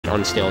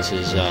unstales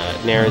his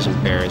nairs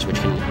and bears, which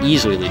can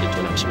easily lead into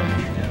an up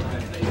smash.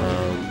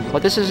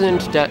 But this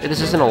isn't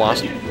a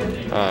lost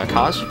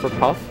cause for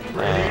Puff,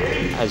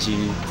 as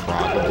you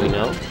probably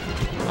know.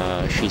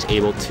 She's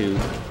able to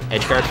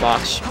edgeguard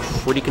Fox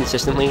pretty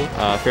consistently.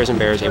 Fairs and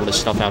Bears able to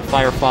stuff out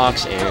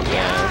Firefox and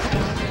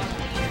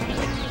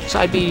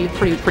side B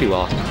pretty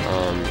well.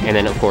 And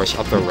then of course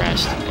up the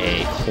rest,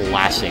 a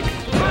classic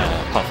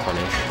Puff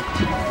punish.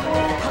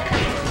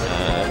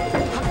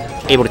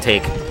 Able to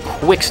take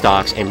quick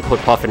stocks and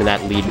put Puff into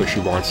that lead where she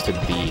wants to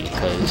be,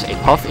 because a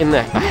Puff in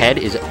the head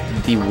is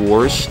the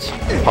worst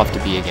Puff to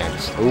be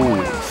against.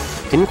 Ooh,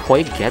 didn't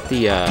quite get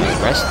the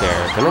rest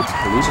there. Gonna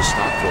lose a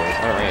stock for it.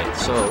 Alright,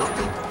 so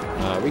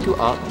Riku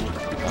up.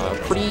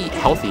 Pretty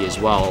healthy as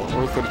well,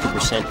 only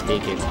 32%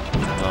 taken.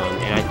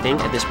 And I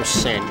think at this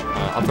percent,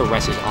 up the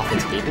rest is off the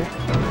table,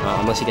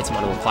 unless he gets him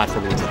onto a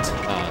platform with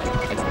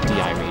a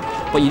DI raid.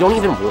 But you don't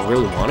even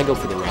really want to go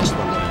for the rest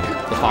when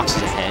the Fox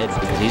is ahead,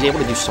 because he's able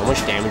to do so much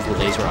damage with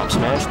laser up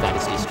smash that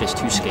it's just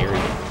too scary.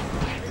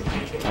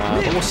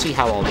 But we'll see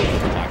how Aldo can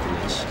come back from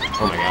this.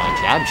 Oh my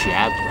god,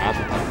 jab, grab,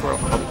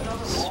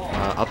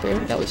 up air.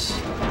 That was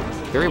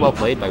very well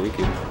played by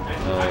Riku.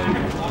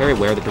 Very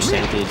aware of the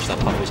percentage that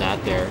Puff was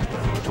at there.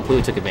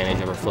 Completely took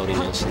advantage of her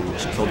floatiness and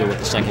just killed her with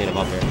the second hit of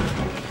up air.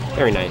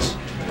 Very nice.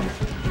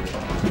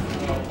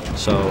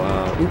 So,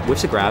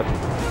 whiffs a grab.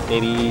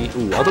 Maybe,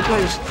 Aldo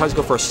tries to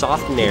go for a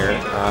soft nair,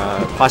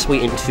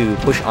 possibly into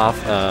push off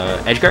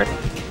edgeguard,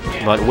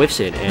 but whiffs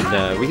it, and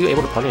Riku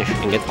able to punish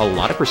and get a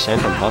lot of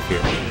percent on Puff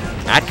here.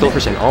 At kill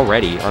percent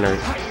already on her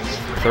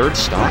third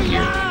stock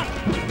here.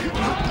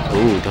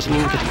 Ooh, doesn't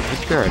even get the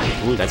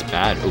edgeguard. Ooh, that's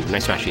bad. Ooh,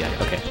 nice smash DI.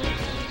 Okay.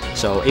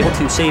 So, able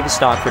to save his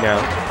stock for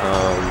now.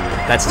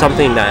 That's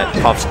something that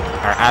Puffs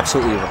are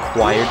absolutely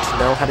required to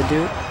know how to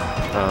do,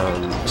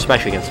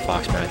 especially against the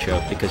Fox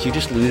matchup, because you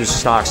just lose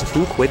stocks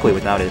too quickly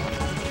without it.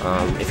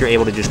 If you're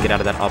able to just get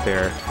out of that up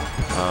air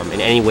in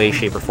any way,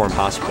 shape, or form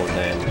possible,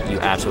 then you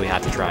absolutely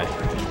have to try.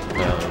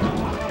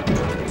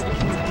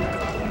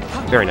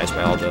 Very nice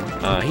by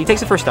Aldo. He takes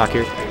the first stock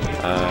here,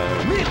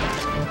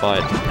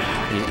 but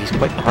he's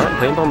quite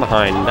playing from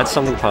behind. That's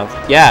something Puff.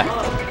 Yeah.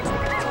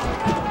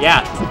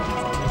 Yeah.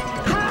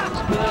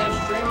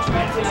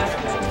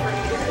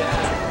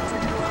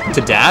 To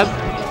dab?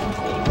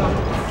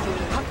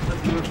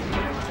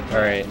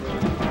 Alright.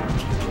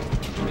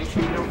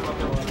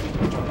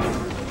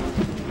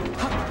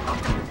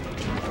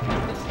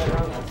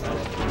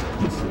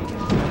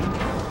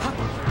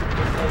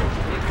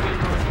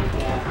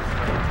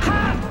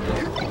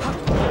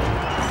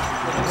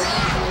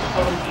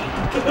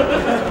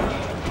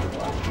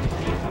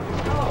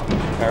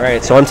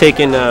 Alright, so I'm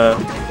taking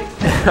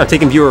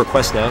viewer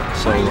requests now,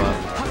 so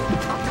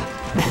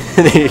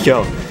there you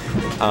go.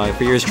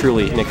 For yours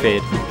truly, Nick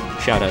Fade.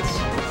 Shoutouts.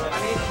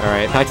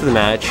 Alright, back to the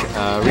match.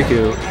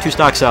 Riku, 2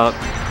 stocks up.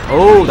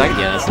 Oh,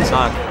 that's the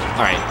stock.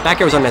 Alright,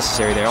 back air was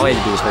unnecessary there. All he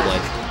had to do was hold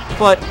ledge.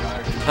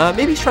 But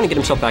maybe he's trying to get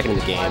himself back into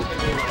the game.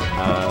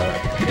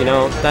 You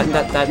know,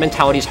 that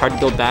mentality is hard to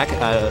build back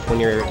when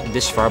you're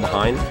this far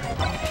behind.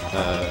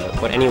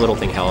 But any little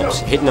thing helps.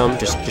 Hitting him,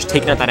 just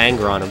taking out that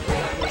anger on him,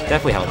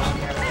 definitely helps.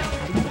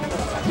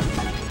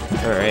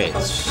 Alright,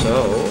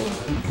 so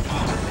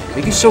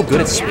Riku's so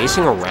good at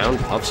spacing around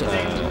Puff's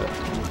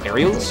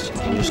aerials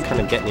and just kind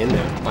of getting in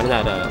there, finding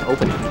that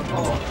opening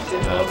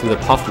through the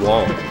Puff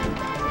wall.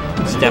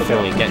 It's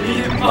definitely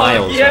getting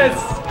miles. Yes!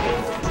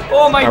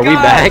 Oh my god! Are we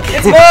back?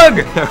 It's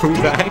Mug! Are we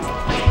back?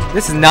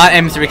 This is not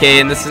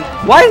M3K, and this is...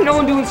 Why is no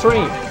one doing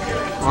stream?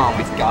 Oh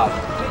my god.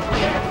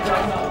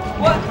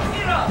 What?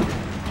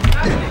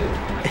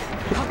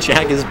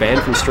 Jack is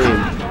banned from stream.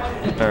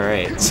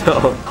 Alright,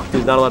 so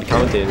he's not allowed to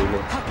commentate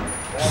anymore.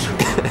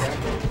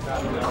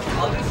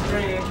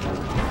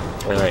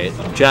 Alright,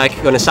 Jack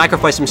gonna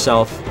sacrifice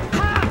himself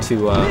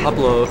to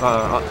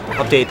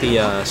update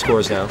the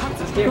scores now.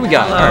 Here we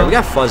got? Alright, we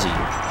got Fuzzy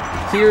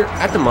here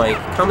at the mic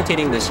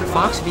commentating this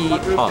Fox v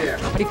Puff.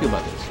 How do you feel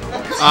about this?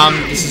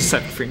 This is a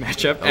 7-3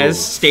 matchup, as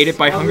stated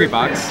by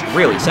Hungrybox.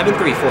 Really?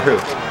 7-3 for who?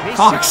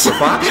 Fox. For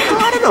Fox?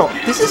 I don't know.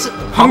 This is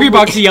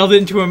Hungrybox yelled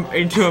into a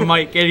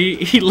mic and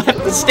he left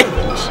the stage.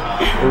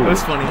 Ooh. It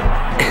was funny.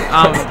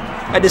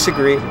 I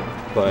disagree,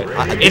 but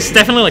it's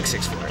definitely like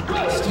 6-4.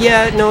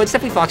 Yeah, no, it's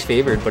definitely Fox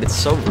favored, but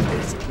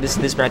this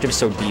matchup is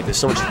so deep. There's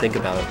so much to think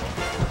about.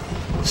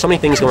 So many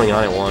things going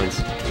on at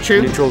once.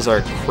 True. Neutrals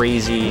are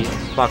crazy.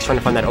 Fox trying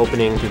to find that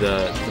opening through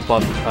the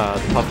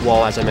Puff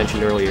wall, as I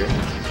mentioned earlier.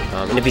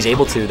 And if he's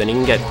able to, then he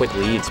can get quick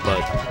leads.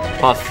 But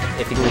Puff,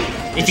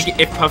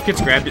 if Puff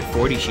gets grabbed at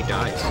 40, she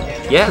dies.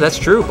 Yeah, that's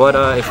true. But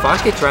if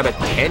Fox gets grabbed at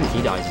 10,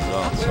 he dies as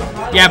well. So.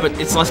 Yeah, but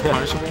it's less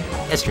punishable.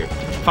 That's true.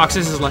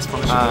 Fox's is less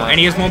punishable, and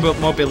he has more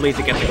mobility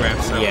to get the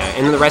grab. So. Yeah,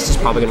 and then the rest is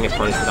probably going to get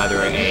punished with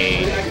either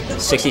a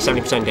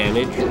 60-70%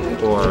 damage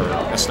or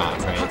a stock,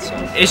 right? So.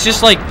 It's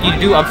just like you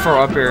do up for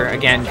up air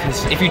again,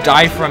 because if you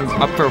die from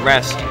up for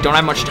rest, you don't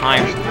have much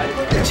time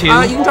to...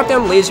 you can drop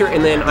down laser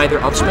and then either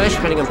up smash,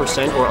 depending on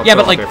percent, or up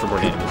but like, for more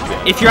damage.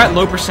 Yeah. If you're at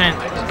low percent,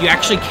 you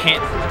actually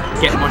can't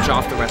get much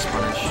off the rest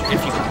punish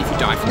if you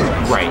die from the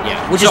rest. Right,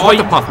 yeah. Which So is all what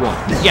you- the Puff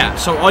wants. Yeah,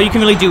 so all you can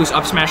really do is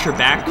up smash her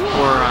back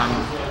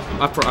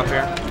or up for up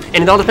air.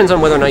 And it all depends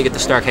on whether or not you get the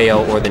star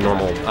KO or the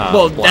normal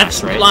Well,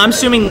 blast, that's right? well, I'm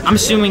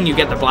assuming you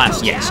get the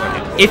blast. Yes,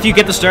 okay. If you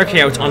get the star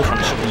KO, it's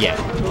unpunishable. Yeah.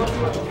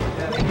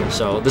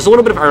 So there's a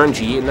little bit of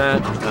RNG in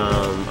that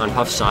on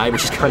Puff's side,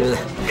 which is kind of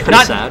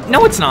sad.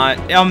 No, it's not.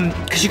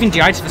 Because you can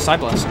DI to the side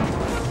blast.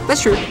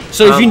 That's true.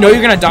 So if you know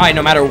you're gonna die,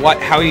 no matter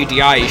how you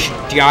DI, you should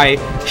DI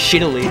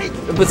shittily.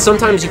 But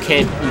sometimes you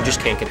just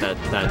can't get that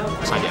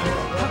side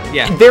down.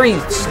 Yeah.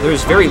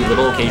 There's very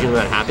little occasion when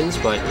that happens,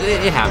 but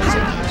it happens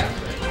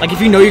sometimes. Like if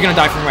you know you're gonna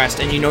die from rest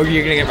and you know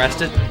you're gonna get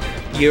rested,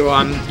 you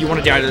want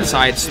to DI to the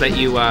side so that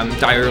you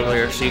die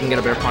earlier, so you can get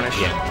a better punish.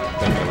 Yeah,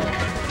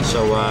 definitely.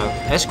 So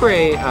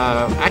S-Gray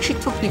actually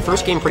took the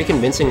first game pretty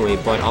convincingly,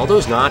 but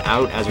Aldo's not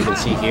out, as we can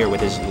see here, with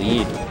his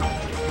lead.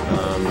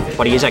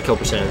 But he is at kill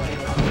percent.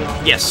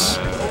 Yes.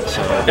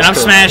 So And up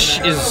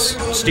smash is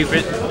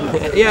stupid.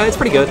 yeah, it's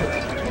pretty good.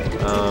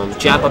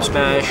 Jab up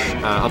smash,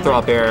 up throw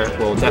up air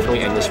will definitely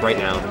end this right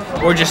now.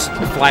 Or just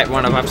flat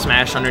one of up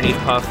smash underneath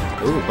Puff.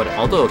 Ooh, but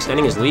Aldo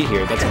extending his lead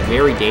here. That's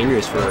very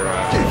dangerous for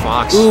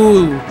Fox.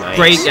 Ooh, Nice.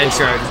 great edge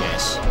guard.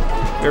 Yes.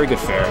 Very good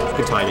fair.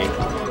 Good timing.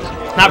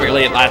 Not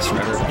really, it lasts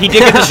forever. He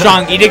did get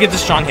the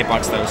strong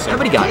hitbox though, so Yeah,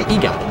 but he got it. He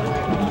got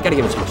it. You gotta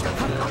give him some respect.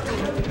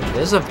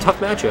 This is a tough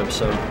matchup,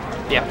 so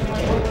yeah.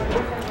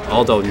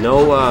 Aldo,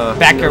 no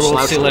Back no air will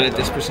slouch. seal it at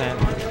this percent.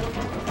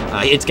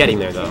 It's getting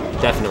there though,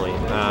 definitely.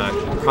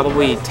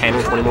 Probably 10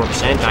 or 20 more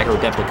percent. Back air will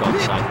definitely go up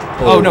the side.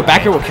 Oh no,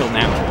 back air will kill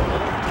now.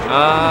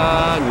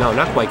 No,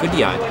 not quite. Good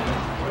DI.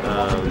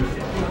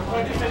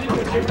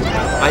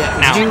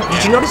 Now.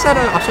 Did you notice that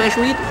up smash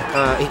lead?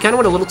 He kind of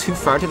went a little too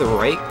far to the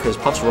right because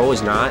Puff's roll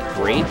is not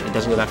great. It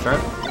doesn't go that far.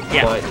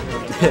 Yeah. But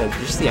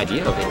just the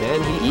idea of it,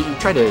 man. He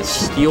tried to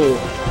steal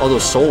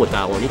Aldo's soul with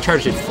that one. He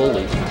charged it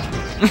fully.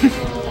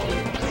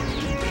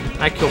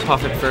 I kill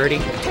Puff at 30.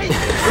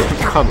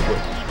 Probably.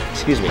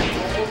 Excuse me.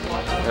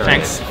 All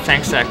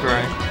Thanks,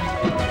 Sakurai.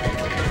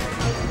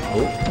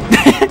 Oh.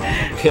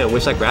 Yeah,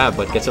 wish I grab,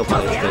 but gets ill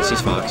punished because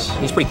he's Fox.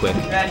 He's pretty quick.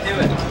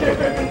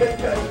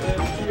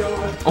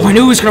 Oh, I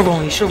knew he was gonna roll.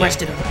 He should have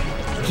rested him.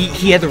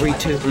 He had the read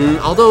too.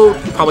 Aldo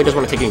probably doesn't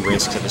want to take any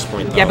risks at this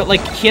point. Though. Yeah, but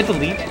like he had the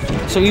lead,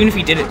 so even if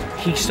he did it,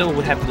 he still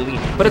would have the lead.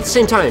 But at the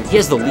same time, he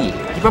has the lead.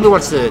 He probably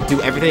wants to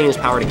do everything in his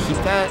power to keep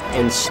that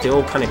and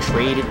still kind of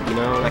trade it, you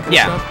know, that kind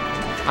of stuff.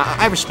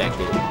 I respect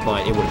it,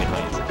 but it would have been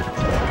nice.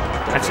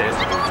 That's it.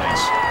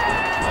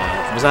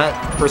 Nice. Was that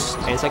first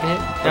and second hit?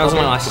 That was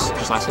my last.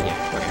 Just last hit,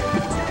 yeah.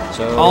 Okay.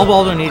 So All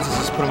Aldo needs is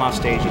just put him off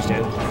stage. He's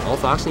dead. all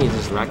Fox needs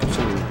is to rack up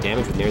some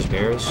damage with Nair's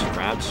bears,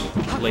 crabs,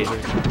 Laser.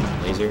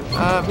 laser.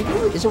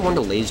 Maybe isn't one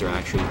to laser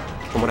actually,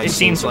 from what I've It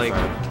seen seems so like.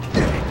 far.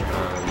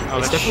 Oh,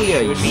 It's that definitely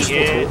a would be useful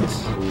it.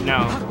 tool.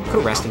 No. Could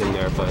have rested him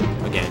there, but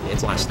again,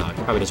 it's last stock.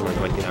 Probably doesn't want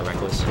to do anything that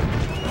reckless.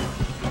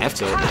 F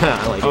tilt.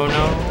 I like Oh it.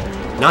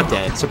 no. Not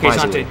dead. Okay, it's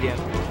not Surprisingly. dead yet.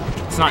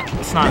 It's not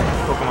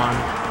Pokemon.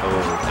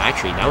 Oh,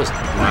 actually, that was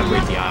not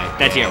great DI.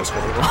 That DI was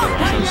horrible.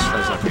 That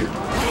was not great.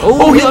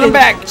 Oh, he let him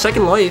back.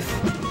 Second life.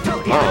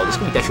 Oh, this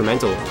could be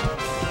detrimental.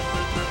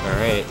 All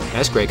right,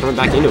 that's great. Coming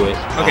back into it. Okay,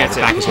 oh, that's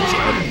the it. back is gonna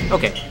show.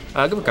 Okay,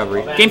 good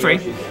recovery. Game 3.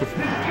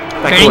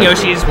 Back Training to work.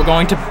 Yoshis. We're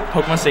going to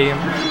Pokemon Stadium.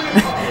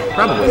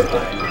 Probably.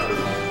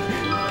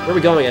 Where are we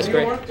going,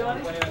 S-Gray?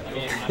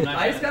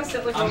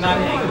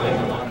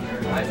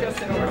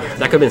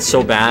 That could have been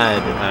so bad,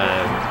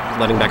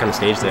 letting back on the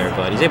stage there,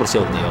 but he's able to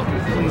seal the deal.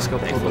 Let's go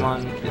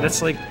Pokemon.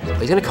 That's like.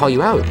 He's gonna call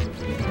you out.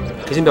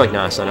 He's gonna be like,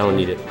 nah, son, I don't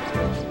need it.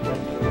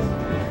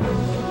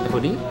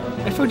 FOD?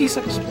 FOD's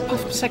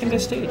like second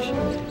best stage.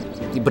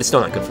 But it's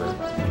still not good for him.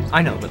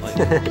 I know, but like.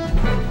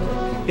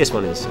 This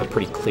one is a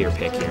pretty clear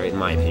pick here, in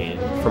my opinion,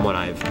 from what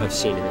I've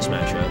seen in this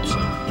matchup. So,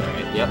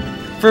 alright, yep.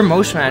 For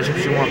most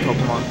matchups, you want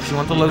Pokemon. You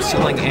want the low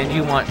ceiling and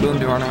you want Boom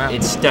to run around.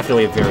 It's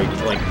definitely a very,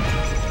 like,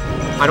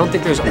 I don't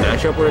think there's a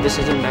matchup where this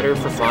isn't better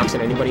for Fox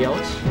than anybody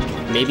else.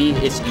 Maybe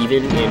it's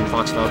even in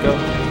Fox Falco,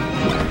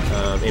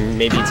 and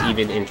maybe it's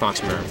even in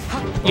Fox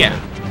Murph. Yeah.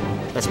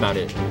 That's about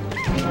it.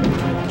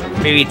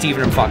 Maybe it's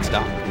even in Fox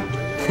Doc.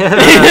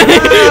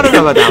 I don't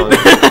know about that one.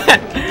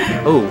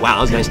 Oh, wow,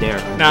 that was nice nair.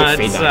 No, Good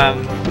fade it's back.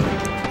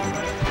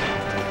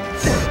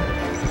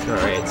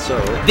 Alright, so...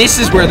 This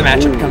is where the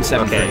matchup becomes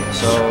 7-3. Okay,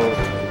 so...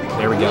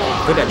 There we go.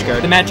 Good edge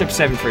guard. The matchup's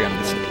 7-3 on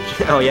this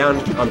stage. Oh yeah, on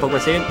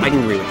Pokemon Stadium? I can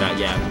agree with that,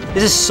 yeah.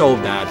 This is so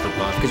bad for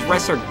Puff, because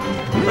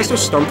rests are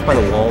stumped by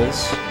the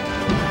walls.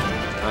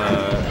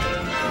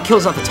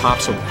 Kills off the top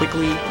so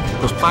quickly.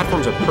 Those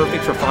platforms are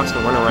perfect for Fox to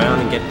run around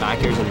and get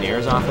back airs and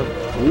nairs off of.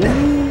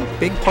 Ooh,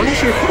 big punish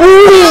here.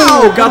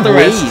 Ooh, got the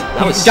weight. rest.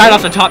 That was Died sick.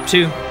 off the top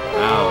too.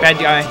 Wow. Bad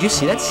guy. Did you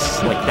see that?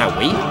 Like, that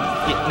weight?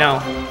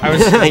 No, I was.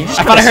 He just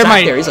I thought I heard sat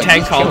my there. He's like, tag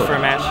 "Just called chill." for a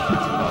match.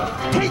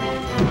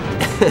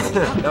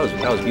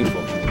 that was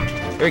beautiful.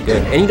 Very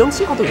good. And you don't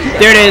see all the.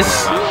 There it is.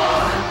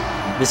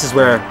 This is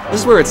where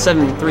it's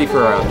 7-3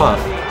 for Puff.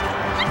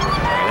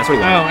 Alright, that's what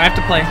he Oh, wanted. I have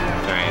to play.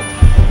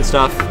 Alright. Good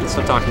stuff. Good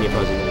stuff talking to you,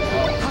 opposing.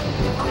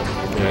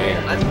 Alright.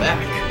 I'm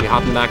back. You're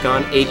hopping back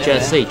on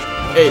HSH.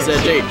 Hey, it's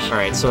that Jake.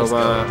 Alright, so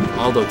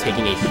Aldo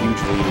taking a huge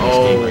lead in this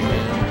game right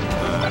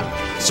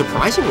now.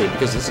 Surprisingly,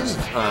 because this is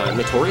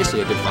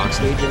notoriously a good Fox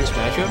stage in this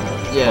matchup.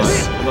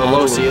 Yes, But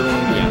low ceiling.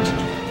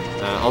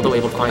 Yeah. Aldo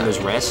able to find those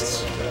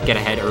rests, get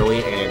ahead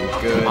early, and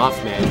Good.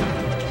 off, man.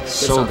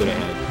 So good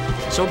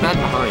ahead. So bad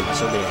behind,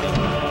 so good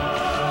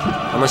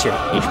ahead. Unless you're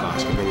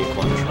H-Box, can bring you a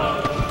clutch.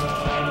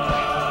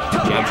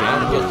 Jab,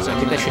 jab. I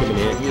think that should have been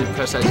it. You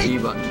press that G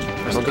button.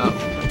 Press I it up.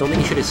 don't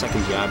think he should have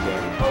second jab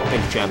there. I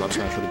think jab up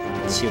smash would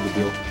have sealed the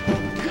deal.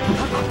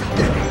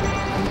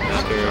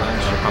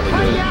 That'll probably do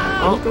it.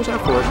 Oh, goes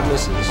out for it,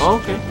 misses.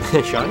 Oh, okay.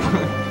 Shot.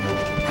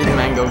 Did the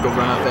man go run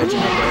off edge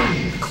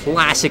and make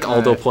Classic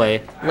Aldo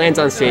play. Lands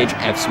on stage,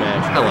 F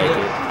smash. I like it.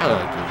 I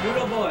like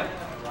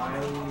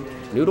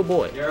it. Noodle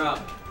Boy. You're up.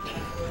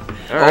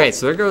 Alright,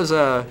 so there goes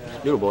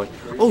Noodle Boy.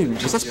 Oh,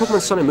 was that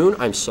Pokemon Sun and Moon?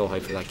 I'm so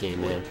hyped for that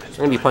game, man. I'm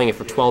gonna be playing it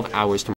for 12 hours tomorrow.